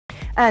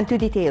And to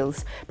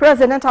details,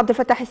 President Abdel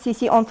Fattah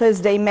al-Sisi on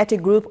Thursday met a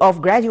group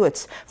of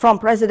graduates from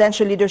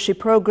Presidential Leadership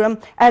Program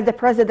at the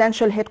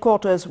presidential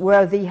headquarters,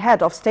 where the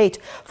head of state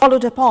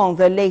followed upon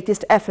the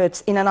latest efforts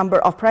in a number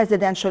of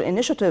presidential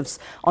initiatives,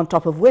 on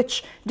top of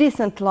which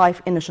Decent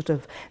Life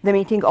Initiative. The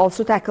meeting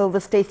also tackled the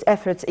state's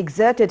efforts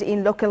exerted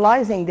in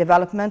localizing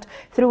development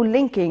through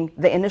linking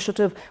the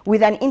initiative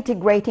with an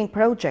integrating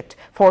project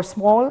for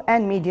small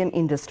and medium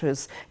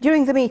industries.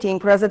 During the meeting,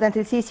 President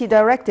al-Sisi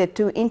directed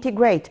to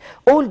integrate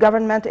all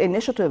government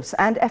initiatives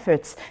and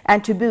efforts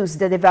and to boost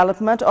the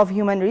development of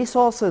human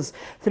resources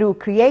through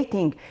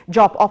creating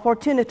job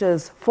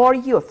opportunities for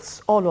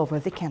youths all over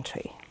the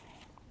country.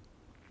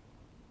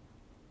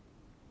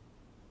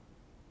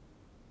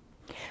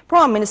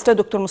 Prime Minister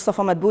Dr.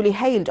 Mustafa Madbouli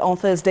hailed on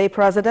Thursday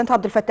President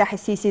Abdel Fattah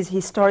al-Sisi's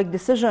historic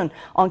decision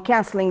on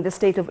cancelling the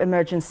state of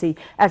emergency,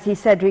 as he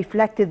said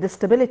reflected the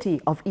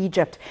stability of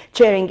Egypt.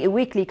 Chairing a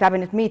weekly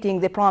cabinet meeting,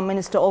 the Prime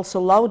Minister also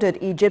lauded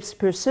Egypt's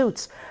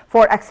pursuits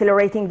for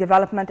accelerating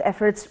development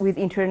efforts, with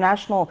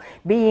international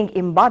being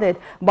embodied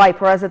by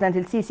President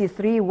al-Sisi's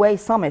three-way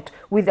summit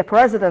with the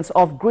presidents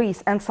of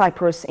Greece and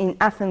Cyprus in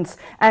Athens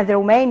and the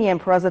Romanian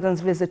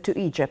president's visit to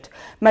Egypt.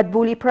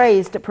 Madbouli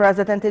praised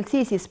President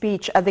al-Sisi's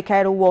speech at the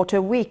Cairo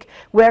Water Week,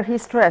 where he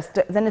stressed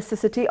the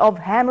necessity of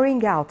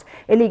hammering out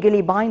a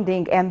legally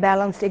binding and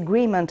balanced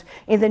agreement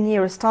in the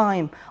nearest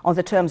time on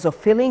the terms of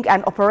filling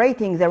and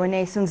operating the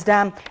Renaissance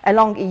Dam,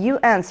 along a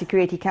UN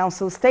Security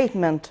Council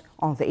statement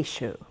on the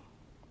issue.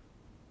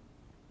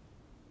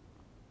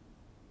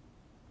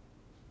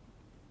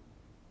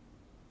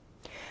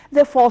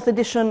 The fourth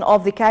edition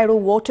of the Cairo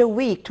Water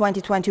Week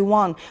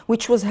 2021,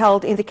 which was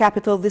held in the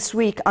capital this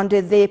week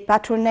under the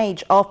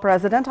patronage of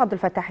President Abdel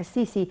Fattah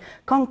al-Sisi,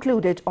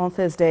 concluded on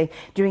Thursday.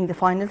 During the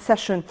final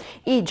session,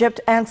 Egypt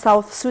and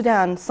South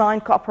Sudan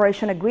signed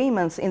cooperation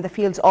agreements in the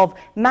fields of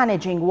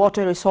managing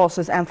water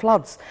resources and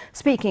floods.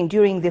 Speaking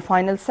during the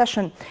final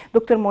session,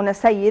 Dr. Mona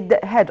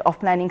Sayed, head of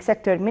Planning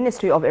Sector,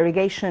 Ministry of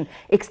Irrigation,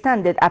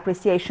 extended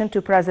appreciation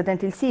to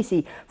President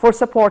al-Sisi for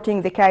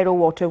supporting the Cairo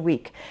Water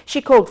Week.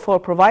 She called for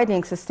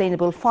providing sustainable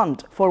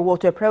fund for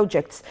water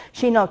projects.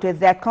 She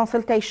noted that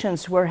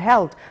consultations were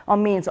held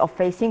on means of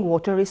facing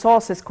water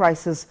resources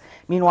crisis.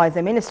 Meanwhile,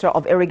 the Minister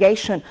of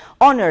Irrigation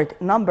honored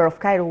a number of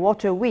Cairo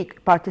Water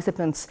Week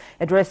participants.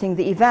 Addressing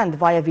the event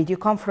via video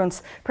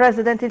conference,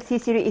 President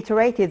al-Sisi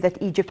reiterated that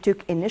Egypt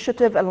took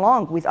initiative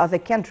along with other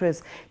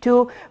countries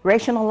to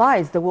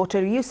rationalize the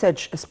water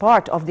usage as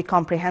part of the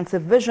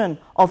comprehensive vision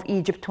of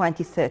Egypt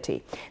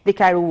 2030. The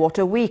Cairo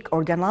Water Week,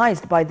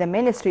 organized by the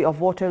Ministry of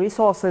Water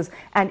Resources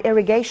and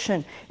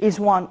Irrigation, is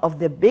one of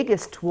the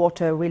biggest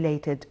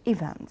water-related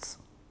events.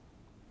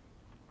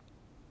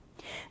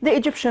 The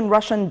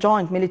Egyptian-Russian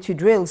joint military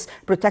drills,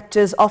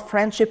 Protectors of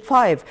Friendship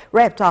 5,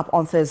 wrapped up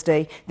on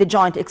Thursday. The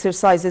joint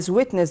exercises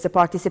witnessed the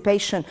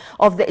participation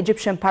of the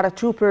Egyptian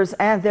paratroopers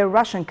and their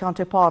Russian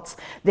counterparts.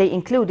 They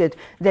included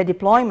the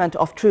deployment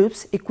of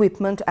troops,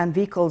 equipment and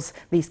vehicles.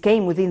 These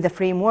came within the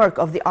framework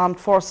of the armed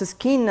forces'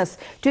 keenness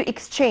to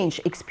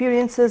exchange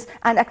experiences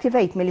and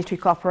activate military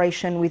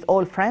cooperation with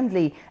all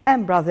friendly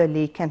and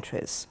brotherly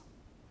countries.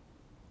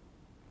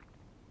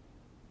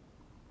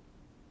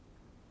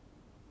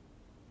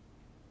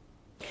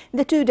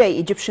 The two-day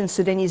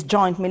Egyptian-Sudanese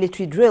joint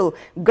military drill,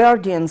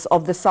 Guardians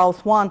of the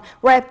South 1,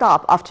 wrapped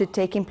up after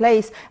taking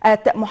place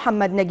at the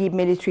Mohammed Naguib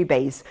military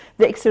base.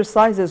 The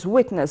exercises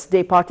witnessed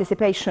the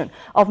participation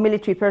of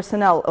military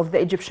personnel of the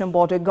Egyptian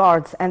border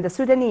guards and the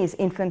Sudanese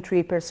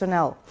infantry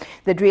personnel.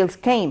 The drills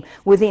came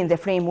within the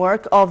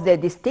framework of the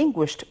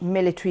distinguished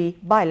military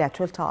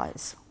bilateral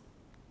ties.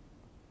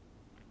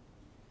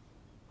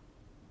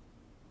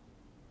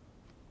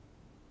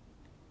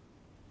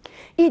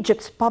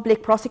 Egypt's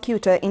public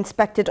prosecutor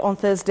inspected on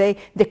Thursday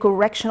the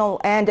correctional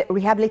and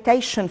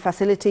rehabilitation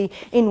facility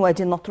in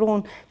Wadi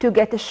Natrun to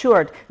get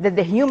assured that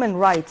the human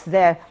rights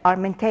there are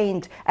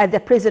maintained and the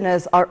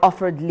prisoners are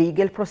offered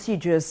legal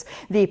procedures.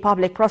 The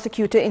public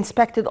prosecutor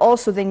inspected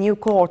also the new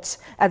courts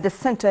at the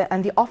center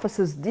and the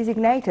offices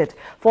designated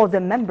for the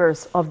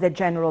members of the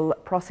general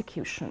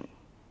prosecution.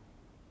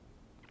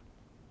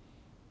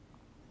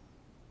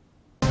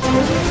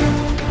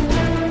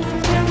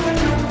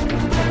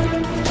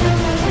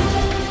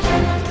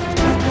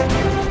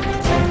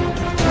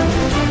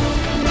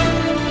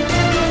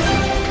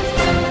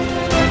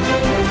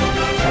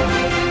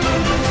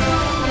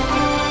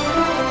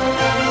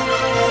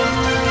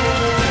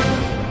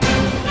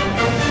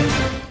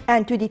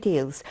 And to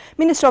details,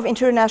 Minister of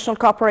International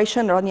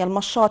Cooperation Rani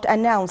Al-Mashat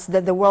announced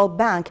that the World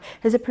Bank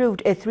has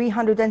approved a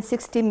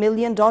 $360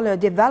 million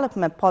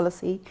development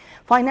policy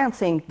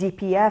financing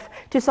DPF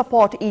to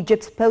support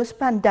Egypt's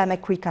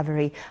post-pandemic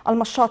recovery.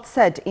 Al-Mashat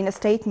said in a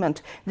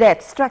statement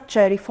that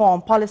structural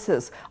reform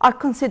policies are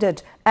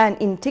considered an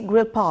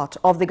integral part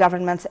of the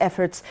government's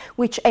efforts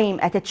which aim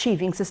at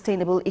achieving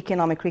sustainable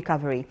economic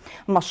recovery.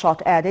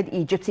 Mashat added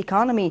Egypt's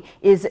economy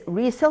is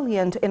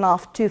resilient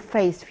enough to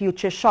face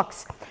future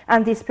shocks,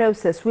 and this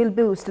process will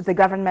boost the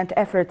government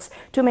efforts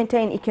to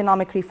maintain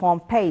economic reform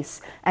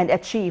pace and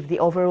achieve the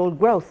overall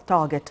growth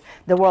target.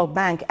 The World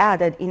Bank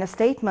added in a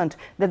statement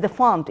that the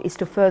fund is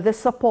to further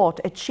support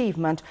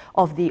achievement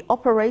of the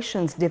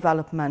operations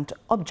development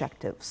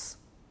objectives.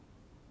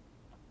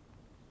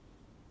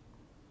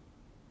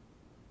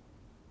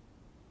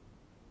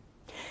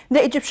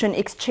 The Egyptian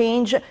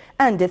exchange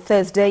ended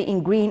Thursday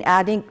in green,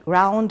 adding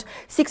around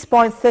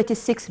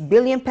 £6.36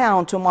 billion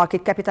to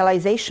market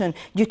capitalization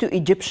due to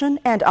Egyptian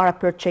and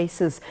Arab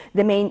purchases.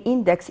 The main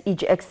index,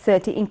 EGX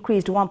 30,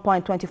 increased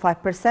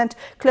 1.25%,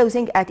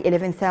 closing at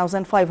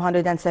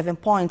 11,507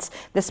 points.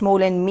 The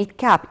small and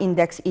mid-cap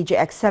index,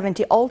 EGX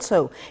 70,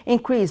 also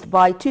increased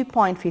by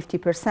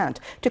 2.50%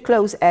 to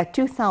close at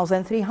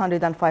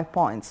 2,305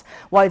 points,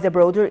 while the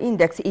broader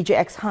index,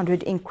 EGX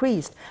 100,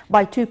 increased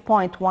by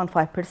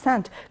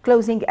 2.15%,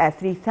 closing at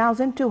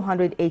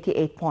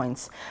 3,288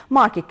 points.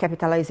 Market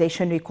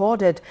capitalization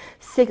recorded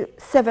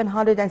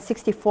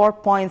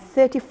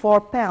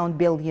 £764.34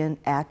 billion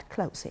at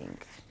closing.